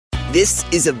This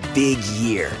is a big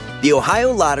year. The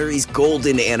Ohio Lottery's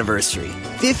golden anniversary.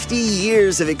 50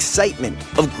 years of excitement,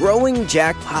 of growing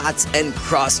jackpots and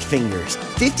crossed fingers.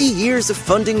 50 years of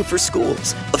funding for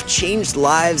schools, of changed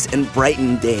lives and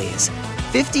brightened days.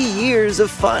 50 years of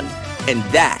fun, and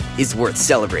that is worth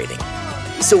celebrating.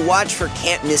 So watch for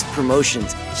can't-miss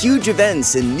promotions, huge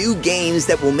events, and new games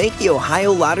that will make the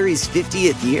Ohio Lottery's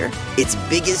 50th year its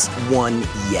biggest one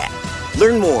yet.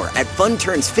 Learn more at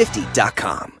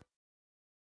funturns50.com.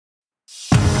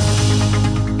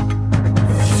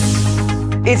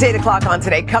 It's 8 o'clock on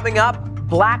Today. Coming up,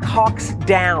 Black Hawks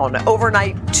down.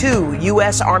 Overnight, 2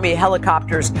 U.S. Army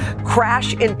helicopters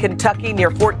crash in Kentucky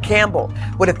near Fort Campbell.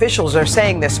 What officials are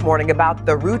saying this morning about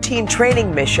the routine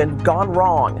training mission gone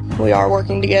wrong. We are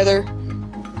working together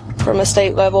from a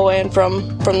state level and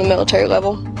from the military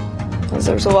level, because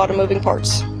there's a lot of moving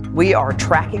parts. We are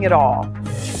tracking it all.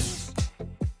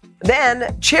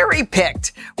 Then, cherry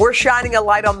picked. We're shining a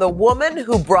light on the woman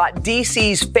who brought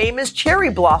D.C.'s famous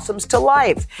cherry blossoms to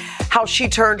life. How she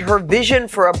turned her vision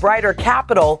for a brighter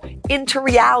capital into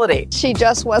reality. She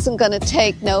just wasn't going to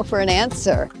take no for an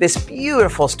answer. This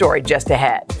beautiful story just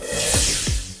ahead.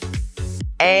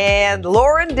 And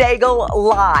Lauren Daigle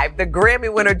live. The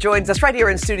Grammy winner joins us right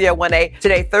here in Studio 1A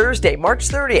today, Thursday, March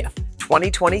 30th,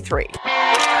 2023.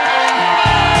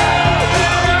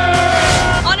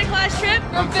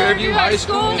 From Fairview High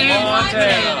School in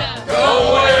Montana.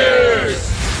 Go Warriors!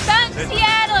 From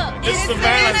Seattle, it's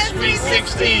Savannah's Sweet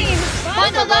 16.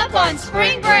 Bundled up on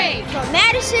spring break. From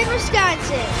Madison,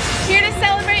 Wisconsin. Here to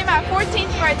celebrate my 14th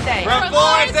birthday. From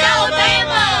Florence,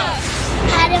 Alabama.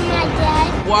 How did my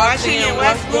dad? Watching in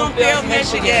West Bloomfield,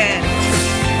 Michigan.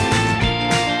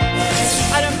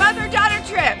 On a mother-daughter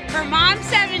trip. Her mom's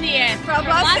 70th. From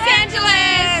Los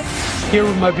Angeles. Here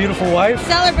with my beautiful wife.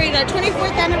 Celebrate our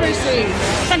 24th anniversary.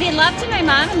 Sending love to my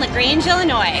mom in LaGrange,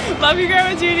 Illinois. Love you,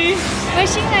 Grandma Judy.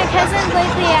 Wishing my cousin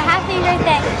Blakely a happy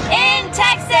birthday in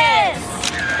Texas.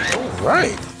 All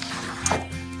right.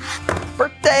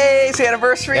 Birthdays,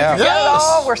 anniversaries, Yeah. we got it Yes.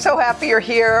 all. We're so happy you're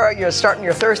here. You're starting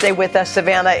your Thursday with us.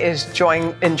 Savannah is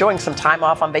enjoying some time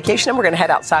off on vacation, and we're going to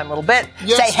head outside in a little bit.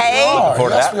 Yes, Say hey. we are. Before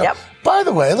Yes, that. we are. Yep. By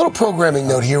the way, a little programming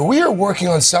note here. We are working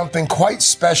on something quite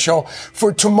special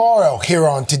for tomorrow here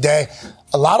on Today.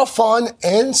 A lot of fun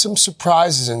and some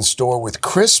surprises in store with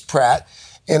Chris Pratt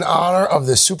in honor of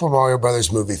the Super Mario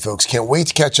Brothers movie, folks. Can't wait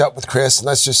to catch up with Chris. And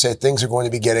let's just say things are going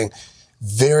to be getting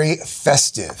very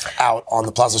festive out on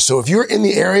the plaza. So if you're in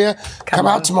the area, come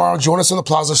out tomorrow, join us on the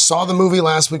plaza. Saw the movie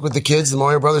last week with the kids, the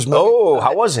Mario Brothers movie. Oh,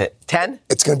 how was it? 10?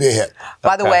 It's going to be a hit.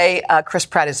 By the way, Chris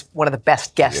Pratt is one of the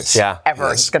best guests ever.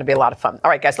 Yes. It's going to be a lot of fun. All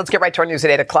right, guys, let's get right to our news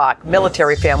at 8 o'clock.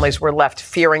 Military families were left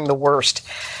fearing the worst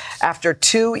after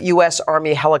 2 U.S.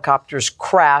 Army helicopters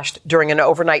crashed during an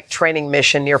overnight training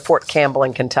mission near Fort Campbell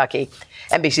in Kentucky.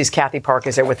 NBC's Kathy Park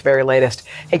is there with the very latest.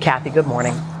 Hey, Kathy, good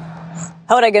morning.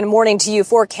 Hoda, good morning to you.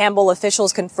 Fort Campbell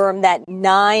officials confirmed that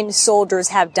 9 soldiers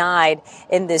have died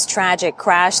in this tragic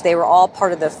crash. They were all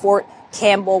part of the Fort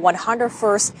Campbell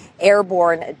 101st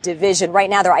Airborne Division. Right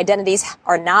now, their identities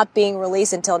are not being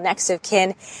released until next of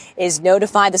kin is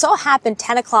notified. This all happened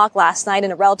 10 o'clock last night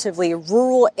in a relatively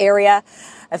rural area.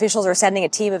 Officials are sending a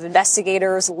team of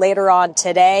investigators later on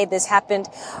today. This happened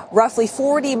roughly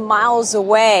 40 miles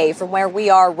away from where we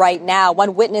are right now.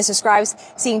 One witness describes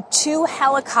seeing 2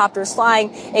 helicopters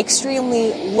flying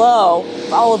extremely low,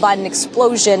 followed by an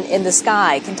explosion in the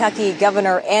sky. Kentucky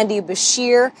Governor Andy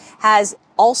Beshear has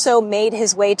also made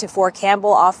his way to Fort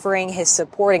Campbell, offering his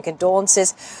support and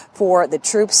condolences for the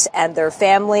troops and their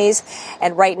families.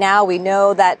 And right now, we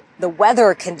know that the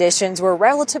weather conditions were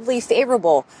relatively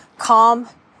favorable, calm,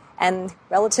 and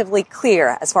relatively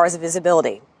clear as far as the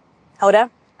visibility.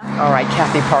 Hoda? All right,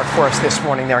 Kathy Park for us this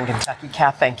morning there in Kentucky.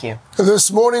 Kath, thank you.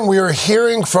 This morning, we are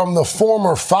hearing from the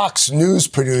former Fox News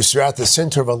producer at the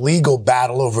center of a legal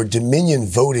battle over Dominion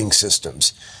voting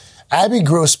systems. Abby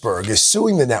Grossberg is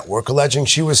suing the network, alleging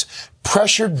she was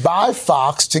pressured by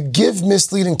Fox to give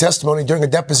misleading testimony during a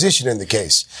deposition in the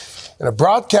case. In a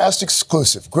broadcast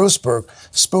exclusive, Grossberg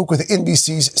spoke with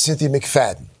NBC's Cynthia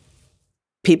McFadden.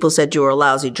 People said you were a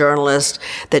lousy journalist,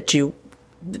 that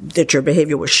your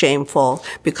behavior was shameful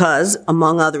because,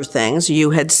 among other things, you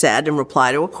had said in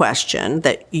reply to a question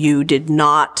that you did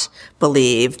not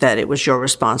believe that it was your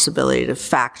responsibility to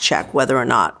fact check whether or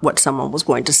not what someone was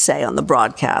going to say on the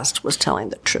broadcast was telling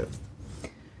the truth.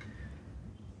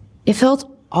 It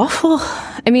felt awful.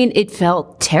 I mean, it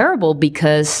felt terrible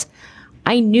because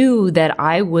I knew that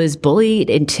I was bullied,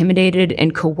 intimidated,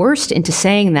 and coerced into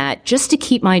saying that just to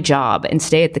keep my job and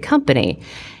stay at the company.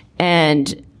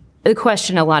 And the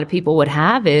question a lot of people would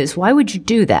have is, why would you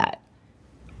do that?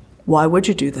 Why would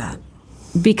you do that?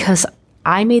 Because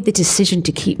I made the decision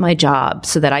to keep my job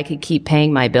so that I could keep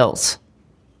paying my bills.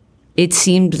 It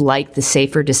seemed like the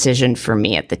safer decision for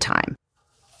me at the time.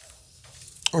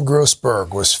 Grossberg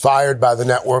was fired by the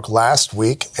network last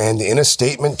week, and in a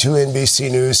statement to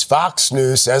NBC News, Fox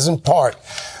News says in part,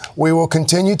 "We will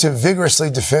continue to vigorously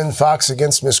defend Fox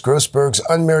against Ms. Grossberg's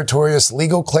unmeritorious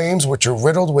legal claims, which are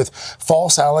riddled with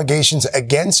false allegations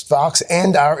against Fox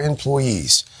and our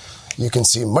employees." You can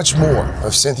see much more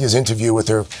of Cynthia's interview with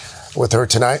her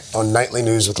tonight on Nightly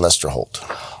News with Lester Holt.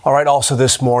 All right, also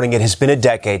this morning, it has been a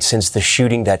decade since the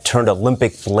shooting that turned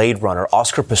Olympic blade runner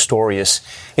Oscar Pistorius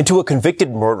into a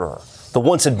convicted murderer. The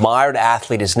once admired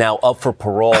athlete is now up for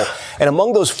parole, and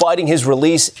among those fighting his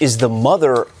release is the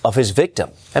mother of his victim.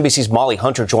 NBC's Molly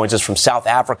Hunter joins us from South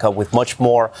Africa with much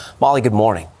more. Molly, good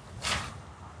morning.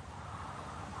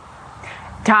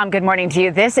 Tom, good morning to you.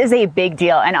 This is a big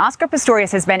deal, and Oscar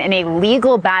Pistorius has been in a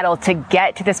legal battle to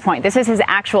get to this point. This is his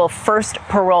actual first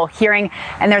parole hearing,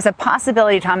 and there's a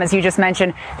possibility, Tom, as you just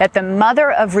mentioned, that the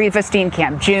mother of Reeva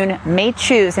Steenkamp, June, may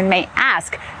choose and may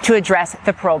ask to address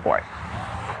the parole board.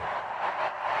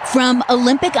 From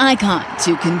Olympic icon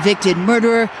to convicted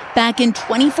murderer, back in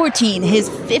 2014, his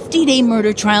 50-day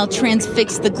murder trial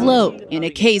transfixed the globe in a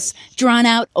case drawn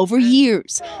out over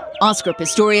years. Oscar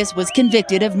Pistorius was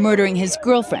convicted of murdering his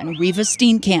girlfriend, Reeva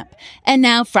Steenkamp. And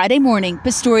now, Friday morning,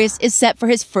 Pistorius is set for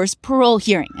his first parole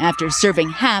hearing after serving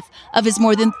half of his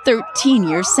more than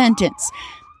 13-year sentence.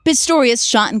 Pistorius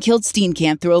shot and killed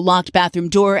Steenkamp through a locked bathroom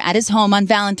door at his home on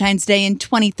Valentine's Day in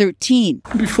 2013.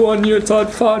 Before I knew it,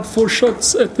 I'd fired 4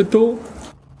 shots at the door.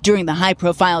 During the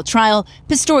high-profile trial,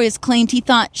 Pistorius claimed he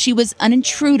thought she was an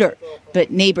intruder, but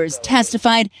neighbors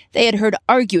testified they had heard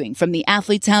arguing from the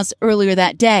athlete's house earlier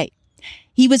that day.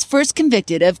 He was first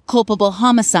convicted of culpable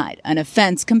homicide, an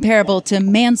offense comparable to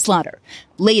manslaughter.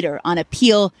 Later, on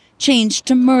appeal, changed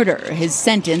to murder, his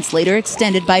sentence later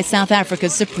extended by South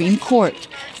Africa's Supreme Court.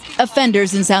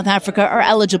 Offenders in South Africa are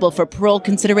eligible for parole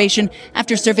consideration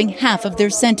after serving half of their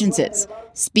sentences.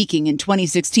 Speaking in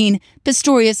 2016,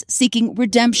 Pistorius seeking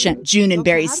redemption. June and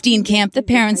Barry Steenkamp, the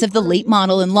parents of the late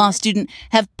model and law student,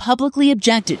 have publicly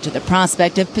objected to the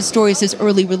prospect of Pistorius'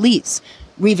 early release.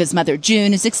 Reeva's mother,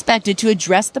 June, is expected to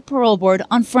address the parole board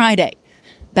on Friday.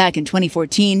 Back in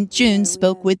 2014, June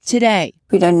spoke with Today.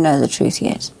 We don't know the truth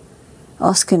yet.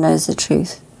 Oscar knows the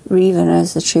truth. Reeva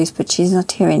knows the truth, but she's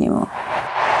not here anymore.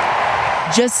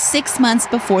 Just 6 months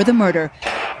before the murder,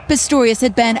 Pistorius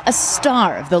had been a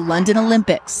star of the London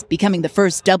Olympics, becoming the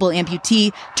first double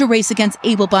amputee to race against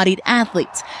able-bodied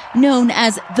athletes, known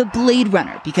as the Blade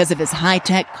Runner because of his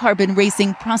high-tech carbon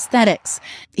racing prosthetics.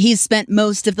 He's spent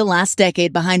most of the last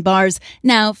decade behind bars,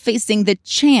 now facing the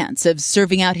chance of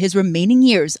serving out his remaining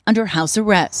years under house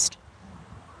arrest.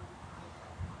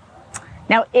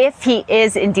 Now, if he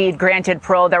is indeed granted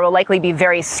parole, there will likely be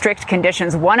very strict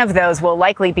conditions. One of those will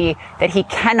likely be that he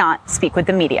cannot speak with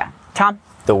the media. Tom?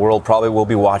 The world probably will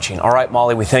be watching. All right,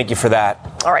 Molly, we thank you for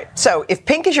that. All right. So if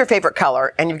pink is your favorite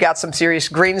color and you've got some serious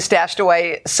green stashed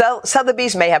away,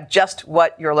 Sotheby's may have just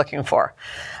what you're looking for.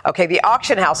 Okay. The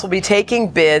auction house will be taking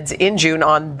bids in June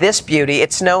on this beauty.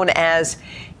 It's known as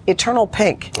Eternal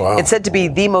Pink. Wow. It's said to be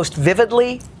the most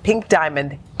vividly pink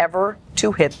diamond ever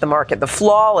to hit the market. The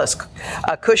flawless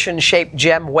cushion-shaped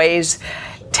gem weighs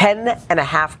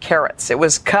 10.5 carats. It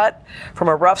was cut from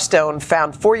a rough stone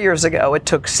found 4 years ago. It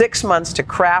took 6 months to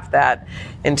craft that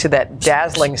into that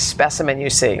dazzling specimen you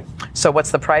see. So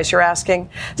what's the price you're asking?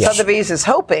 Yes. Sotheby's is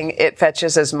hoping it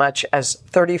fetches as much as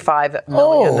 $35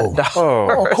 million.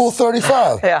 Oh, cool,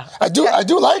 35. Yeah. I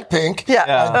do like pink. Yeah.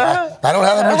 I don't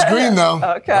have that much green,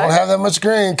 though. Okay. I don't have that much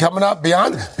green. Coming up,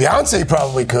 Beyonce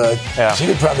probably could. Yeah. She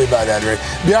could probably buy that ring.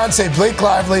 Beyonce, Blake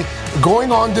Lively,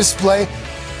 going on display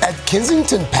at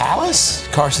Kensington Palace?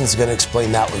 Carson's going to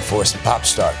explain that one for us in Pop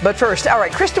Start. But first, all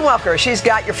right, Kristen Welker, she's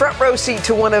got your front row seat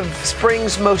to one of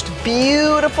spring's most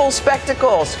beautiful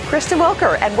spectacles. Kristen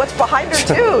Welker, and what's behind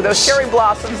her, too, those cherry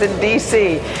blossoms in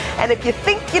D.C. And if you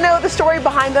think you know the story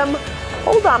behind them,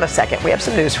 hold on a second. We have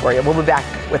some news for you. We'll be back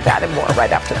with that and more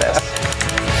right after this.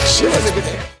 She was a good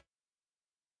day.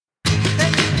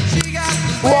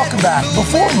 Welcome back.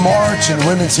 Before March and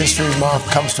Women's History Month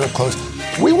comes to a close,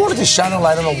 we wanted to shine a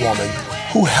light on a woman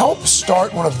who helped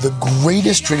start one of the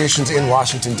greatest traditions in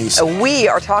Washington, D.C. We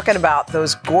are talking about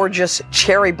those gorgeous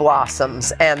cherry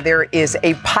blossoms, and there is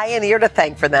a pioneer to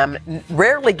thank for them.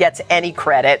 Rarely gets any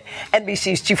credit.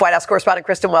 NBC's Chief White House correspondent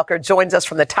Kristen Welker joins us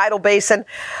from the Tidal Basin.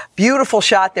 Beautiful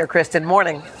shot there, Kristen.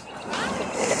 Morning.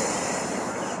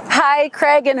 Hi,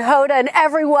 Craig and Hoda and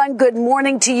everyone. Good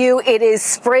morning to you. It is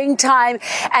springtime,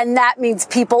 and that means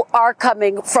people are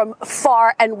coming from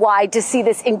far and wide to see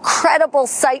this incredible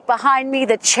sight behind me,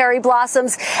 the cherry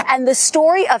blossoms, and the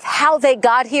story of how they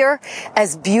got here,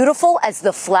 as beautiful as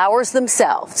the flowers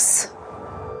themselves.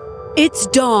 It's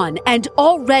dawn, and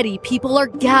already people are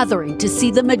gathering to see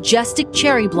the majestic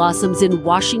cherry blossoms in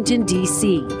Washington,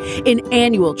 D.C., an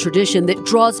annual tradition that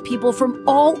draws people from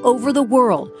all over the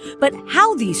world. But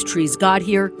how these trees got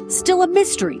here, still a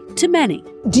mystery to many.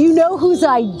 Do you know whose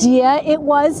idea it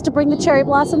was to bring the cherry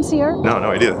blossoms here? No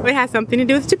idea. It has something to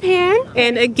do with Japan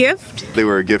and a gift. They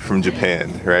were a gift from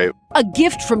Japan, right? A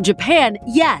gift from Japan,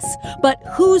 yes. But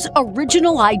whose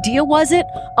original idea was it?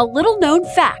 A little known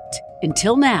fact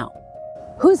until now.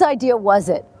 Whose idea was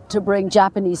it to bring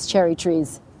Japanese cherry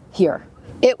trees here?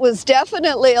 It was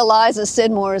definitely Eliza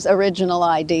Sidmore's original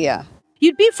idea.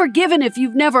 You'd be forgiven if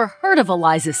you've never heard of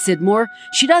Eliza Sidmore.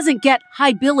 She doesn't get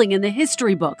high billing in the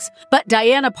history books. But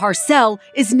Diana Parcell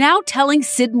is now telling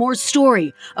Sidmore's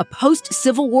story, a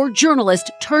post-Civil War journalist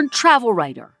turned travel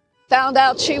writer. Found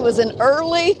out she was an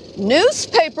early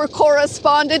newspaper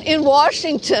correspondent in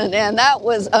Washington, and that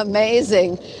was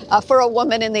amazing for a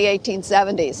woman in the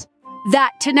 1870s.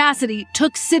 That tenacity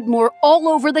took Sidmore all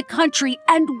over the country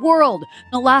and world,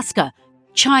 Alaska,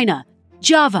 China,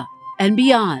 Java, and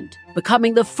beyond,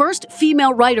 becoming the first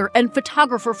female writer and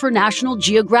photographer for National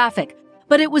Geographic.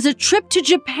 But it was a trip to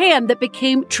Japan that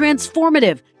became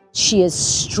transformative. She is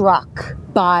struck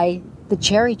by the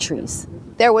cherry trees.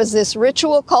 There was this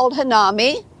ritual called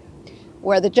Hanami,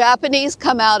 where the Japanese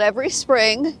come out every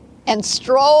spring and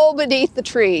stroll beneath the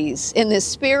trees in this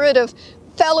spirit of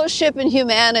fellowship and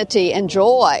humanity and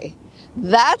joy.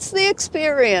 That's the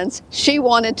experience she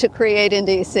wanted to create in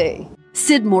D.C.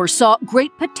 Sidmore saw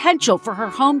great potential for her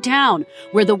hometown,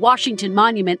 where the Washington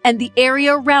Monument and the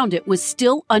area around it was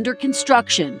still under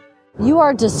construction. You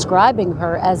are describing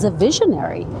her as a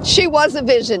visionary. She was a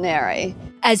visionary.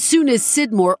 As soon as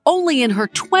Sidmore, only in her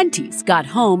 20s, got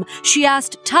home, she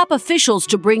asked top officials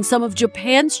to bring some of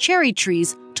Japan's cherry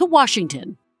trees to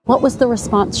Washington. What was the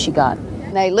response she got?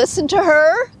 They listened to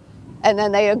her, and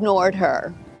then they ignored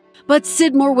her. But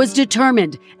Sidmore was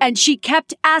determined, and she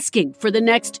kept asking for the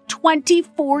next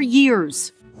 24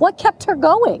 years. What kept her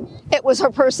going? It was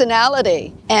her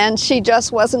personality, and she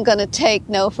just wasn't going to take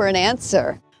no for an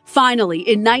answer. Finally,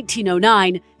 in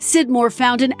 1909, Sidmore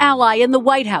found an ally in the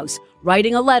White House,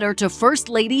 writing a letter to First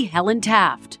Lady Helen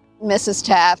Taft. Mrs.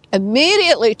 Taft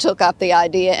immediately took up the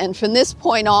idea, and from this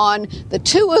point on, the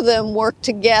two of them worked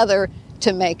together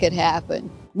to make it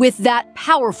happen. With that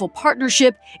powerful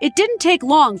partnership, it didn't take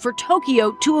long for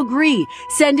Tokyo to agree,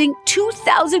 sending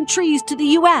 2,000 trees to the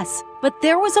U.S. But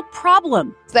there was a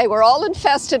problem. They were all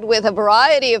infested with a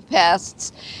variety of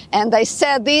pests, and they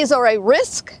said these are a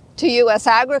risk to U.S.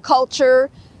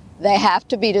 agriculture. They have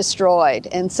to be destroyed.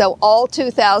 And so all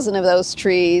 2,000 of those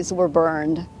trees were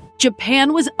burned.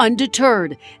 Japan was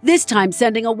undeterred, this time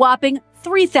sending a whopping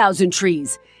 3,000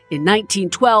 trees. In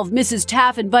 1912, Mrs.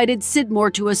 Taft invited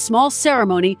Sidmore to a small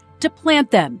ceremony to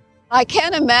plant them. I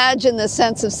can't imagine the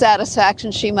sense of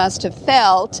satisfaction she must have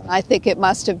felt. I think it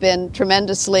must have been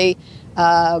tremendously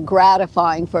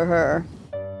gratifying for her.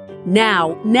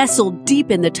 Now, nestled deep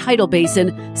in the tidal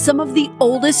basin, some of the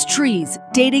oldest trees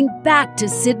dating back to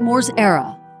Sidmore's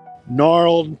era.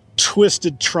 Gnarled,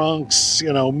 twisted trunks,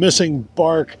 missing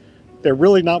bark. They're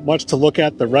really not much to look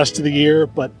at the rest of the year,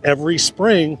 but every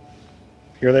spring,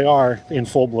 here they are in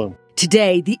full bloom.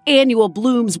 Today, the annual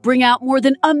blooms bring out more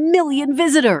than 1 million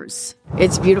visitors.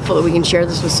 It's beautiful that we can share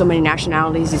this with so many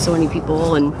nationalities and so many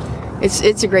people, and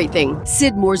it's a great thing.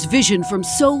 Sidmore's vision from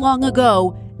so long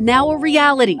ago, now a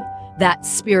reality. That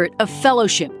spirit of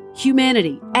fellowship,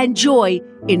 humanity, and joy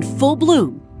in full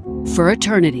bloom for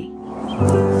eternity.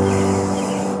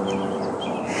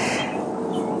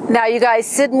 Now, you guys,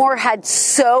 Sidmore had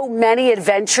so many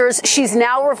adventures. She's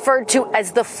now referred to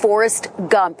as the Forrest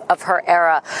Gump of her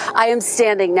era. I am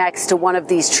standing next to one of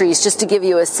these trees just to give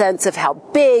you a sense of how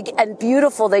big and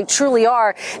beautiful they truly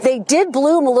are. They did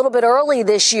bloom a little bit early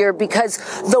this year because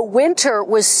the winter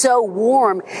was so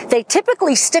warm. They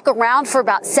typically stick around for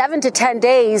about 7 to 10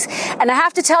 days. And I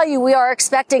have to tell you, we are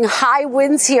expecting high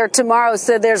winds here tomorrow.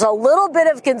 So there's a little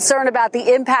bit of concern about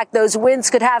the impact those winds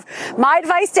could have. My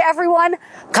advice to everyone,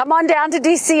 Come on down to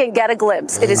D.C. and get a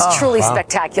glimpse. It is truly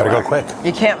spectacular. Gotta go quick.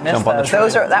 You can't miss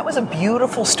those. That was a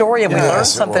beautiful story, and we learned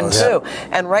something too.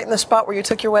 And right in the spot where you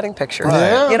took your wedding picture.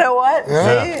 Yeah. You know what?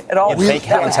 Yeah. See? It all Fake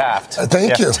Hans Taft.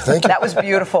 Thank you. That was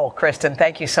beautiful, Kristen.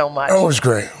 Thank you so much. Oh, it was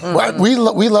great. We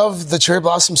love the cherry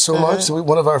blossoms so much.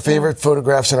 One of our favorite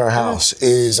photographs in our house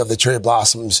is of the cherry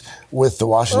blossoms with the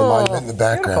Washington Monument in the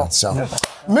background. So,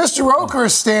 Mr. Roker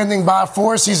is standing by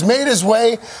for us. He's made his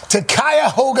way to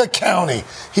Cuyahoga County.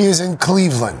 He is in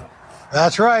Cleveland.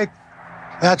 That's right.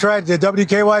 That's right, the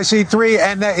WKYC3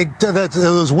 and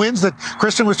those winds that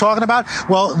Kristen was talking about.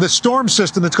 Well, the storm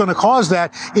system that's going to cause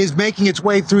that is making its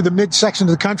way through the midsection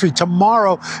of the country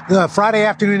tomorrow, Friday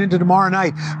afternoon into tomorrow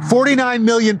night. 49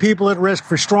 million people at risk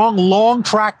for strong,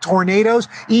 long-track tornadoes.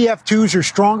 EF2s are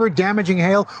stronger, damaging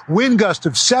hail, wind gust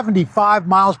of 75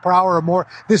 miles per hour or more.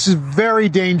 This is very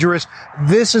dangerous.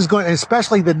 This is going,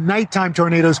 especially the nighttime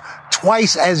tornadoes,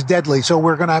 twice as deadly. So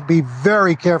we're going to be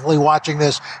very carefully watching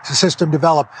this system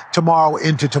develop tomorrow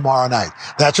into tomorrow night.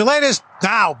 That's your latest.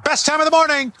 Now, best time of the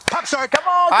morning. Pop start. Come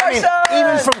on, Carson. I mean,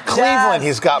 even from Cleveland,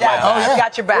 he's got my back. He's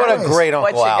got your back. What a great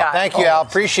Uncle Al. Got? Thank you, Al.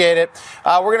 Appreciate it.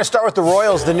 We're going to start with the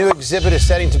Royals. The new exhibit is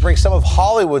setting to bring some of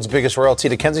Hollywood's biggest royalty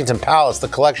to Kensington Palace. The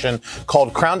collection,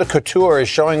 called Crown de Couture, is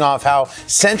showing off how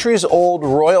centuries-old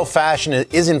royal fashion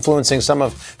is influencing some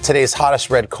of today's hottest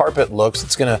red carpet looks.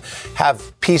 It's going to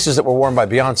have pieces that were worn by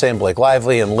Beyonce and Blake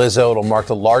Lively and Lizzo. It'll mark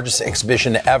the largest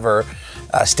exhibition ever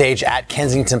staged at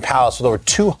Kensington Palace with over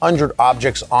 200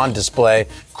 objects on display.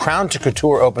 Crown de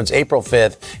Couture opens April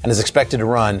 5th and is expected to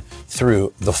run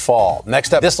through the fall.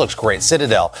 Next up, this looks great.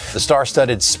 Citadel, the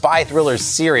star-studded spy thriller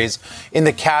series in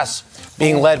the cast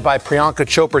being led by Priyanka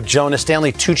Chopra Jonas,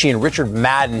 Stanley Tucci, and Richard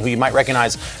Madden, who you might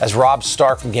recognize as Robb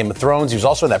Stark from Game of Thrones. He was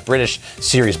also in that British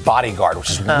series Bodyguard, which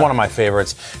is one of my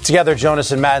favorites. Together,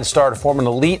 Jonas and Madden star to form an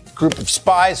elite group of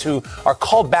spies who are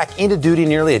called back into duty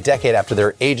nearly a decade after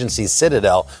their agency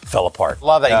Citadel fell apart.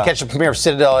 Love that. You can catch the premiere of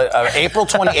Citadel April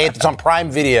 28th. It's on Prime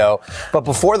Video. But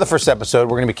before the first episode,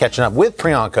 we're going to be catching up with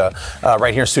Priyanka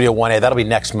right here in Studio 1A. That'll be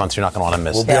next month, so you're not going to want to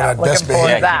miss it. We'll be on our best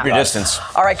behavior. Keep your distance.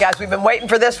 All right, guys, we've been waiting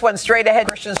for this one. Straight ahead,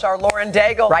 Christian star Lauren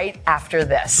Daigle right after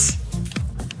this.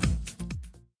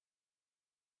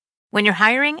 When you're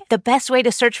hiring, the best way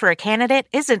to search for a candidate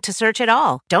isn't to search at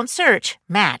all. Don't search,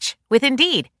 match with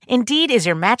Indeed. Indeed is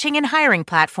your matching and hiring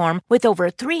platform with over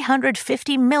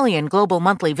 350 million global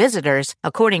monthly visitors,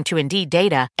 according to Indeed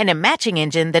data, and a matching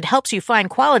engine that helps you find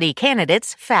quality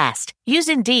candidates fast. Use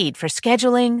Indeed for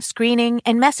scheduling, screening,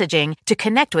 and messaging to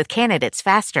connect with candidates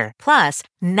faster. Plus,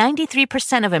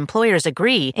 93% of employers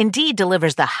agree Indeed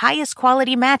delivers the highest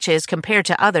quality matches compared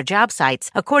to other job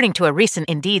sites, according to a recent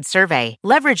Indeed survey.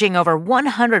 Leveraging over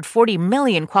 140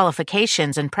 million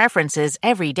qualifications and preferences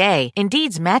every day,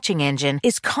 Indeed's matching engine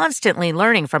is constantly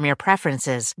learning from your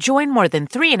preferences. Join more than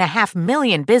 3.5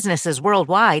 million businesses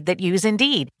worldwide that use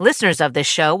Indeed. Listeners of this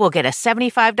show will get a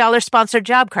 $75 sponsored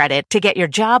job credit to get your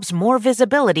jobs more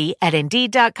visibility at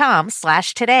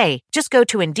Indeed.com/today. Just go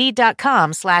to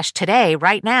Indeed.com/today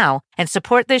right now and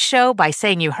support this show by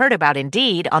saying you heard about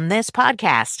Indeed on this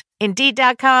podcast.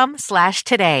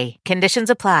 Indeed.com/today. Conditions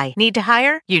apply. Need to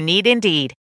hire? You need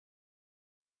Indeed.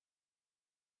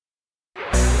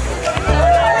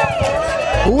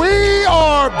 We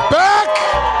are back.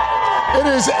 It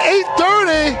is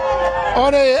 8:30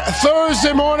 on a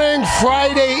Thursday morning,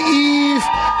 Friday Eve.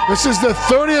 This is the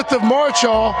 30th of March,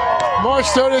 y'all. March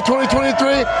 30th,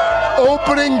 2023.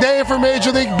 Opening day for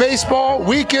Major League Baseball.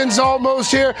 Weekend's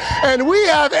almost here. And we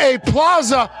have a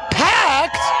plaza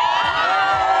packed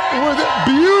with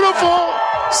beautiful,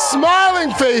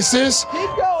 smiling faces.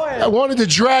 Keep going. I wanted to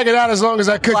drag it out as long as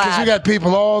I could because we got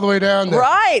people all the way down there.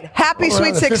 Right. Happy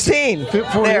Sweet 16.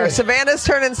 There. Savannah's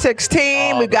turning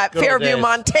 16. We've got Fairview,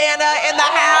 Montana in the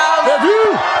house.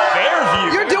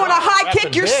 Fairview. You're doing a high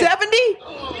kick. You're 70?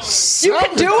 You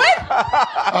can do it?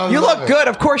 You look good.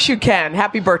 Of course you can.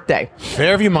 Happy birthday.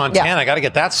 Fairview, Montana. I got to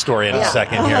get that story in a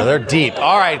second here. They're deep.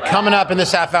 All right. Coming up in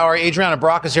this half hour, Adrianna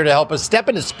Brach is here to help us step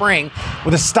into spring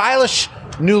with a stylish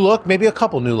new look, maybe a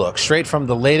couple new looks, straight from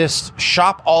the latest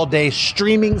Shop All Day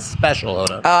streaming special. All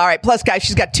right. Plus, guys,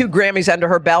 she's got 2 Grammys under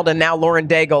her belt, and now Lauren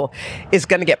Daigle is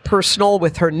going to get personal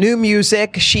with her new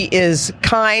music. She is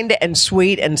kind and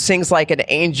sweet and sings like an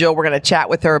angel. We're going to chat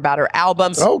with her about her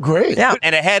albums. Oh, great. Yeah.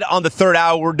 And ahead on the third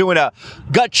hour, we're doing a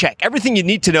gut check. Everything you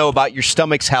need to know about your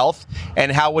stomach's health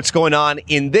and how what's going on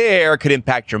in there could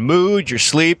impact your mood, your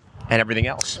sleep, and everything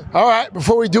else. All right,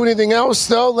 before we do anything else,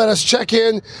 though, let us check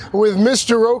in with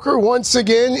Mr. Roker once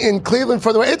again in Cleveland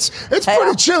for the way. It's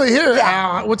pretty chilly here.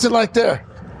 What's it like there?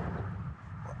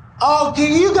 Oh,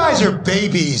 you guys are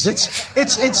babies.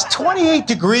 It's 28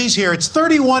 degrees here. It's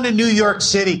 31 in New York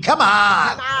City. Come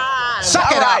on.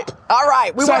 Suck it up. All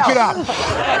right. Suck it up.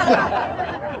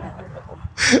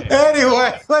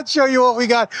 Anyway, let's show you what we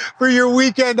got for your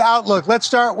weekend outlook. Let's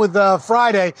start with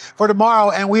Friday for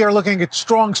tomorrow, and we are looking at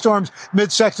strong storms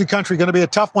midsection country. Going to be a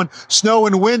tough one. Snow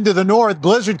and wind to the north,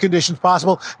 blizzard conditions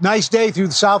possible. Nice day through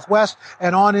the southwest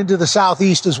and on into the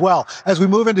southeast as well. As we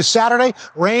move into Saturday,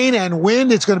 rain and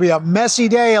wind. It's going to be a messy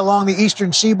day along the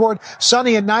eastern seaboard.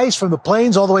 Sunny and nice from the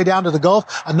plains all the way down to the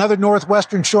Gulf. Another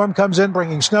northwestern storm comes in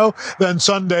bringing snow. Then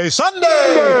Sunday,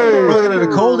 we're looking at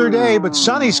a colder day, but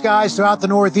sunny skies throughout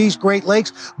the northeast, Great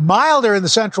Lakes, milder in the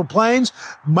central plains,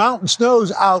 mountain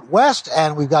snows out west,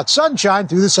 and we've got sunshine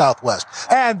through the southwest.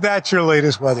 And that's your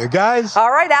latest weather, guys. All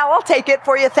right, Al, I'll take it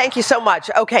for you. Thank you so much.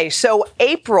 Okay, so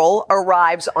April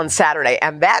arrives on Saturday,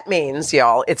 and that means,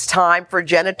 y'all, it's time for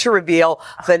Jenna to reveal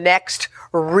the next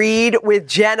Read with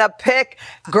Jenna pick.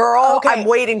 Girl, okay. I'm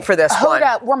waiting for this one. Hold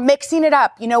up. We're mixing it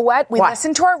up. You know what? We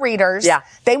listen to our readers. Yeah.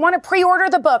 They want to pre-order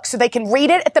the book so they can read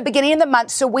it at the beginning of the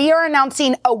month. So we are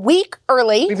announcing a week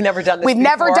early. We've never done this We've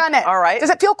before. never done it. All right. Does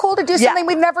it feel cool to do something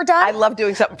we've never done? I love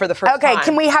doing something for the first time. Okay,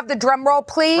 can we have the drum roll,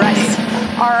 please? Ready.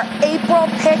 Our April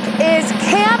pick is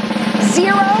Camp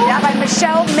Zero by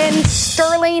Michelle Minn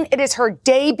Sterling. It is her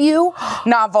debut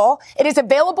novel. It is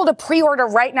available to pre-order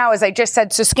right now, as I just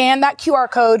said. So scan that QR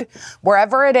code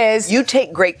wherever it is. You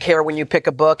take great care when you pick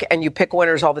a book, and you pick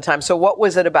winners all the time. So what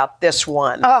was it about this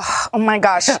one? Oh my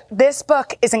gosh. This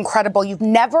book is incredible. You've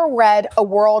never read a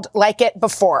world like it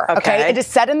before. Okay. It is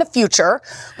set in the future,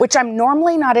 which I'm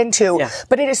normally not into,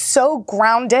 but it is so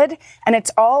grounded, and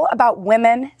it's all about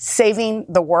women saving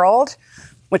the world,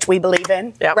 which we believe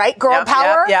in, right? Girl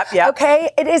power. Yep. Okay,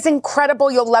 it is incredible.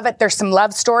 You'll love it. There's some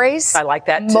love stories. I like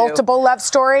that too. Multiple love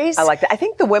stories. I like that. I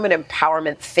think the women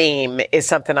empowerment theme is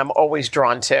something I'm always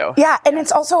drawn to. Yeah, and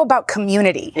it's also about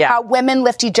community. Yeah. How women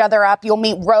lift each other up. You'll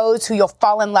meet Rose, who you'll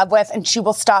fall in love with, and she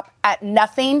will stop at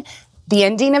nothing. The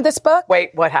ending of this book.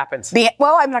 Wait, what happens?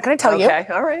 Well, I'm not going to tell you. Okay,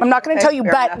 all right. I'm not going to tell you,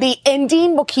 but the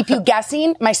ending will keep you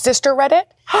guessing. My sister read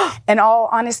it, in all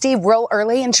honesty, real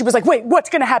early, and she was like, wait, what's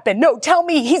going to happen? No, tell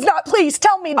me. He's not. Please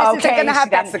tell me this isn't going to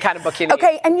happen. That's the kind of book you need.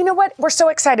 Okay, and you know what? We're so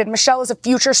excited. Michelle is a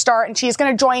future star, and she is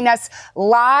going to join us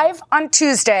live on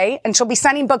Tuesday, and she'll be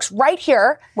signing books right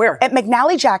here. Where? At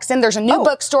McNally Jackson. There's a new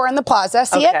bookstore in the plaza.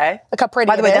 See it? Look how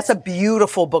pretty it is. By the way, that's a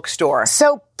beautiful bookstore.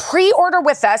 So pre-order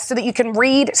with us so that you can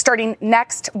read starting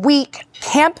next week,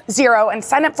 Camp Zero, and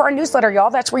sign up for our newsletter, y'all.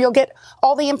 That's where you'll get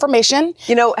all the information.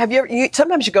 You know,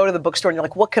 sometimes you go to the bookstore and you're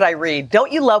like, what could I read?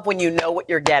 Don't you love when you know what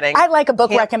you're getting? I like a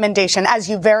book recommendation, as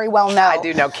you very well know. I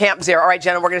do know. Camp Zero. All right,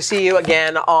 Jenna, we're going to see you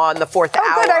again on the 4th hour.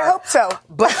 Oh, good. I hope so.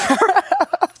 But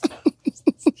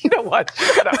you know what?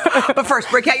 But first,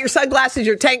 break out your sunglasses,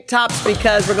 your tank tops,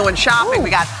 because we're going shopping. We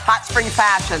got hot spring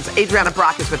fashions. Adrianna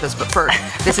Brach is with us, but first,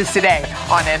 this is Today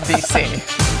on NBC.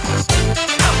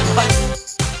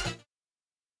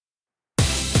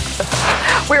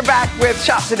 We're back with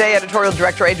Shop Today editorial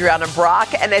director Adrianna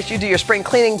Brach. And as you do your spring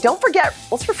cleaning, don't forget,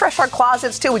 let's refresh our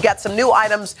closets too. We got some new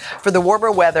items for the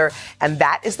warmer weather, and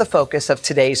that is the focus of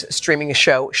today's streaming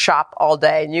show, Shop All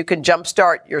Day. And you can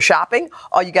jumpstart your shopping.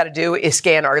 All you got to do is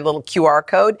scan our little QR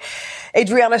code.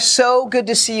 Adrianna, so good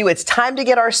to see you. It's time to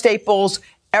get our staples.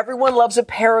 Everyone loves a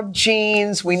pair of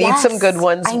jeans. We need some good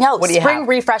ones. I know. What do you Spring have?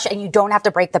 refresh, and you don't have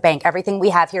to break the bank. Everything we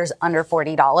have here is under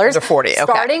 $40. Under 40, okay.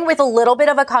 Starting with a little bit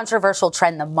of a controversial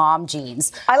trend, the mom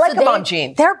jeans. I like a mom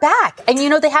jean. They're back. And you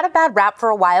know, they had a bad rap for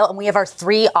a while, and we have our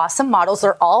 3 awesome models.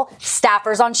 They're all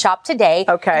staffers on Shop Today.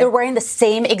 Okay. They're wearing the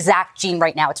same exact jean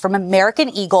right now. It's from American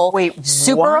Eagle. Wait,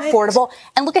 super affordable.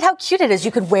 And look at how cute it is.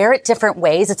 You could wear it different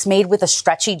ways. It's made with a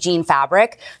stretchy jean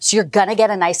fabric. So you're going to get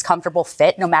a nice, comfortable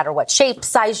fit no matter what shape,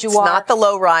 size you are. Not the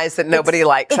low rise that nobody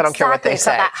likes. I don't care what they say. So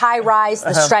that high rise,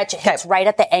 the stretch hits right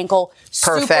at the ankle.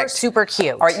 Perfect. Super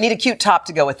cute. All right, you need a cute top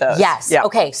to go with those. Yes. Yep.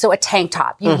 Okay, so a tank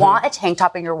top. You want a tank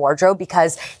top in your wardrobe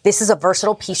because this is a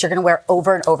versatile piece you're going to wear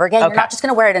over and over again. You're not just going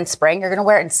to wear it in spring. You're going to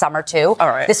wear it in summer too. All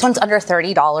right. This one's under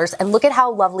 $30. And look at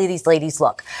how lovely these ladies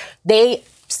look. They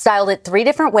styled it 3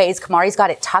 different ways. Kamari's got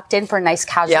it tucked in for a nice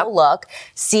casual look.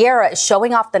 Sierra is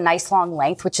showing off the nice long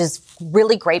length, which is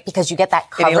really great because you get that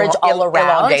coverage all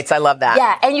around. Elongates. I love that.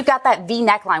 Yeah, and you've got that V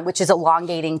neckline, which is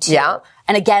elongating too. Yeah.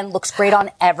 And again, looks great on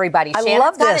everybody. I Shannon's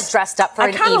love got this. it dressed up for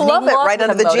an evening I love it look right with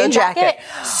under a the moto jean jacket.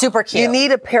 Super cute. You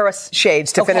need a pair of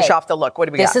shades to finish off the look. What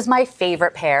do we got? This is my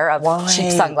favorite pair of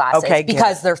cheap sunglasses. Okay,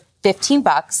 because they're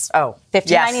 $15. Oh,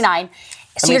 $15.99.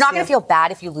 So you're not going to feel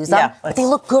bad if you lose them, but they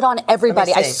look good on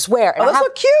everybody, I swear. And those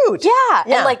look cute. Yeah.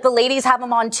 And like the ladies have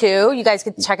them on too. You guys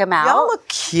can check them out. Y'all look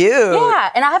cute. Yeah.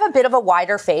 And I have a bit of a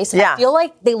wider face. I feel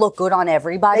like they look good on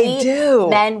everybody. They do.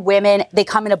 Men, women. They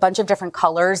come in a bunch of different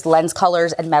colors, lens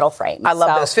colors, and metal frames. I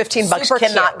love those. $15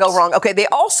 cannot go wrong. Okay. They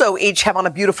also each have on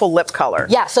a beautiful lip color.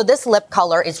 Yeah. So this lip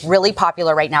color is really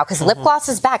popular right now because lip gloss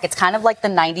is back. It's kind of like the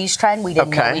 90s trend we didn't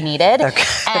know we needed.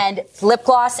 And lip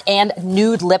gloss and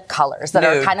nude lip colors that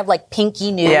are kind of like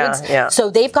pinky nudes. So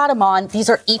they've got them on. These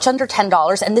are each under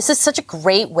 $10. And this is such a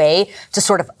great way to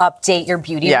sort of update your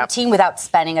beauty routine without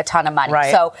spending a ton of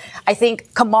money. So I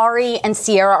think Kamari and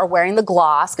Sierra are wearing the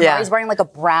gloss. Kamari's wearing like a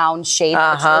brown shade.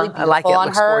 It's really beautiful I like it. on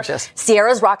Looks her. Gorgeous.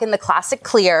 Sierra's rocking the classic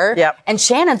clear. And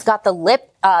Shannon's got the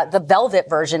lip, the velvet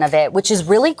version of it, which is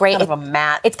really great. Kind of a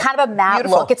matte. It's kind of a matte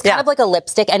look. It's kind of like a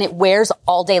lipstick, and it wears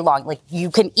all day long. Like you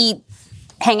can eat,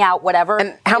 hang out, whatever.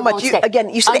 And how much you said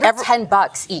under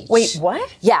 $10 each. Wait,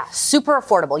 what? Yeah, super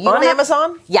affordable. On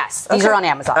Amazon? Yes, these are on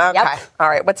Amazon. Okay. All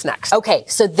right, what's next? Okay,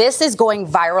 so this is going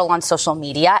viral on social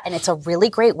media, and it's a really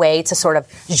great way to sort of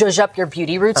zhuzh up your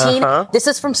beauty routine. This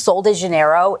is from Sol de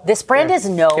Janeiro. This brand is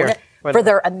known for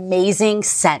their amazing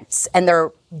scents and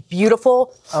their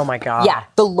beautiful. Oh my God. Yeah.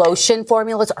 The lotion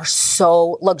formulas are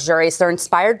so luxurious. They're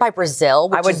inspired by Brazil.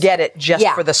 I would get it just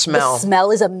for the smell. The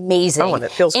smell is amazing. Oh, and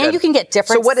it feels good. And you can get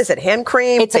different. So what is it? Hand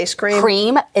cream? It's face cream?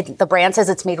 Cream. The brand says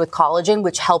it's made with collagen,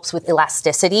 which helps with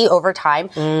elasticity over time.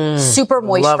 Super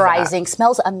moisturizing.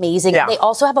 Smells amazing. They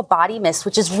also have a body mist,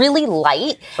 which is really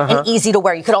light and easy to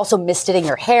wear. You could also mist it in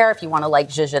your hair if you want to like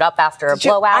zhuzh it up after a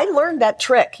blowout. I learned that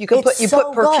trick. You can put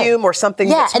perfume or something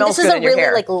that smells good in your hair. Yeah, and this is a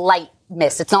really like light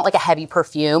mist. It's not like a heavy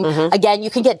perfume. Again, you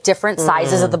can get different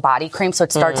sizes of the body cream, so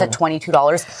it starts at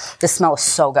 $22. The smell is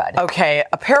so good. Okay,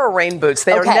 a pair of rain boots.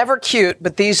 They are never cute,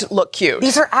 but these look cute.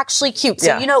 These are actually cute.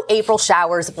 So you know April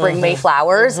showers bring May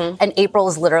flowers, and April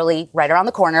is literally right around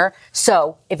the corner.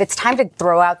 So if it's time to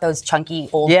throw out those chunky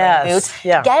old rain boots,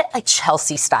 get a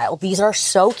Chelsea style. These are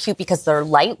so cute because they're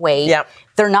lightweight.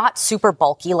 They're not super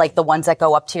bulky like the ones that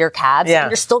go up to your calves. And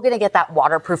you're still going to get that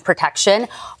waterproof protection.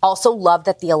 Also love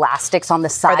that the elastics on the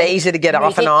side. Are they easy to get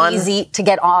off and on? Easy to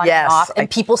get on and off. And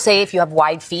people say if you have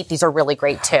wide feet, these are really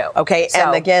great too. Okay, so,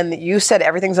 and again, you said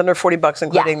everything's under $40,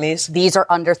 including these? These are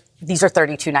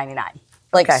 $32.99.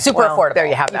 Like super affordable. There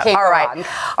you have that. All right.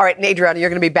 All right, Adrianna, you're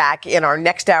going to be back in our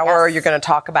next hour. You're going to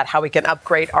talk about how we can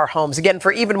upgrade our homes. Again,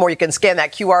 for even more, you can scan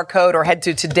that QR code or head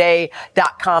to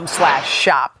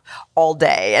today.com/shop all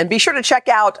day. And be sure to check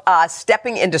out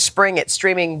Stepping into Spring. It's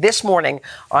streaming this morning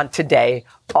on Today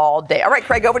all day. All right,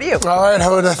 Craig, over to you. All right,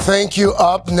 Hoda, thank you.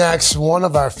 Up next, one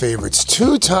of our favorites,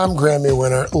 two-time Grammy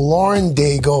winner, Lauren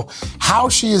Daigle, how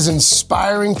she is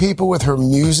inspiring people with her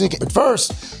music. But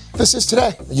first, this is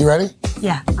Today. Are you ready?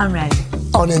 Yeah, I'm ready.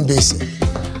 On NBC.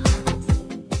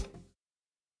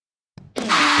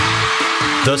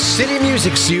 The City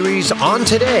Music Series on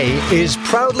Today is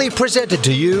proudly presented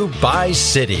to you by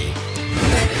Citi.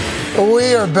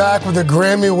 We are back with a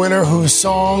Grammy winner whose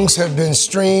songs have been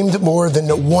streamed more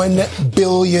than 1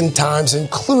 billion times,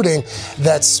 including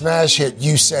that smash hit,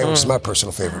 You Say, which is my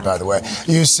personal favorite, by the way.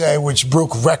 You Say, which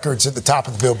broke records at the top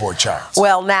of the Billboard charts.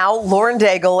 Well, now Lauren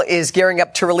Daigle is gearing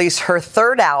up to release her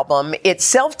third album. It's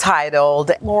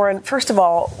self-titled. Lauren, first of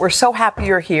all, we're so happy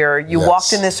you're here. You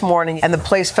walked in this morning and the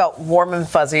place felt warm and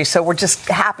fuzzy. So we're just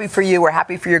happy for you. We're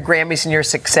happy for your Grammys and your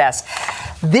success.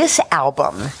 This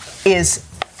album is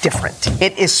different.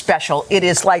 It is special.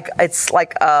 It's like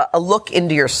a look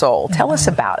into your soul. Tell us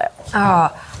about it. Oh,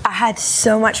 I had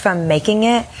so much fun making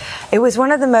it. It was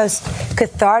one of the most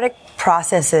cathartic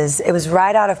processes. It was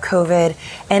right out of COVID,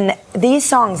 and these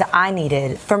songs I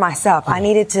needed for myself. I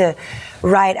needed to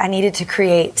write, I needed to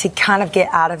create to kind of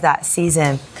get out of that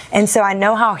season. And so I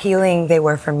know how healing they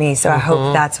were for me, so I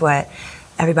hope that's what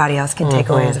everybody else can take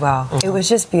away as well. It was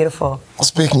just beautiful.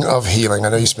 Speaking of healing, I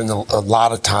know you spend a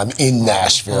lot of time in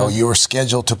Nashville. You were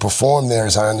scheduled to perform there,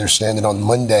 as I understand it, on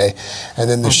Monday, and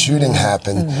then the shooting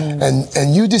happened.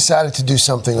 And you decided to do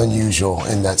something unusual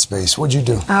in that space. What'd you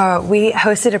do? We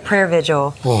hosted a prayer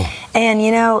vigil. And,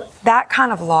 you know, that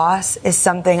kind of loss is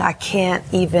something I can't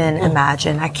even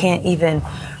imagine. I can't even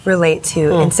relate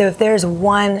to. And so if there's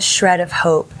one shred of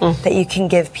hope that you can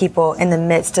give people in the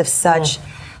midst of such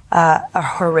a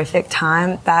horrific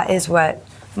time, that is what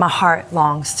my heart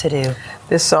longs to do.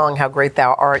 This song, How Great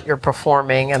Thou Art, you're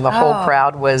performing, and the whole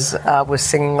crowd was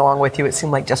singing along with you. It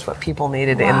seemed like just what people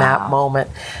needed in that moment.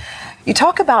 You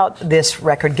talk about this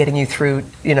record getting you through,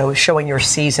 showing your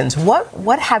seasons.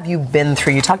 What have you been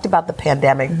through? You talked about the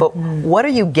pandemic, but what are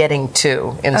you getting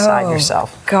to inside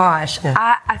yourself? Gosh,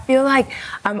 yeah. I feel like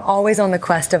I'm always on the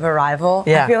quest of arrival.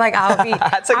 Yeah. I feel like I'll be.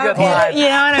 That's a good line. You know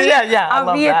what I mean? Yeah,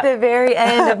 I'll be at the very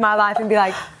end of my life and be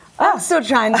like, I'm still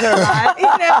trying to arrive.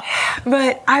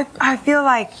 But I feel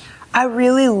like I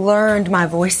really learned my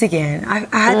voice again. I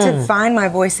had to find my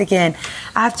voice again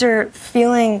after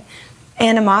feeling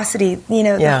animosity.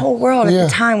 The whole world at the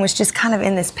time was just kind of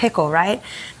in this pickle, right?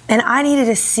 And I needed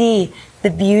to see the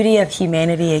beauty of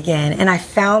humanity again. And I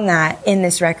found that in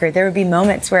this record. There would be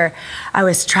moments where I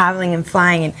was traveling and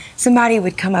flying and somebody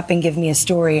would come up and give me a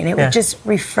story and it would just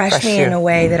refresh me in a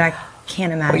way that I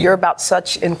can't imagine. Well, you're about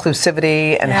such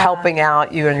inclusivity and helping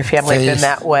out. You and your family have been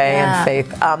that way, and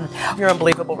faith. You're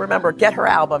unbelievable. Remember, get her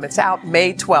album. It's out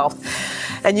May 12th.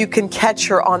 And you can catch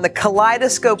her on the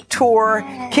Kaleidoscope Tour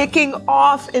kicking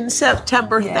off in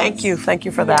September. Yes. Thank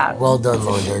you for that. Well done,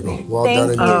 Lauren Daigle. Well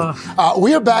done indeed.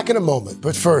 We are back in a moment,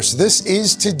 but first, this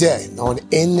is Today on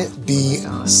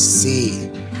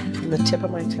NBC. From the tip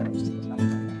of my toes.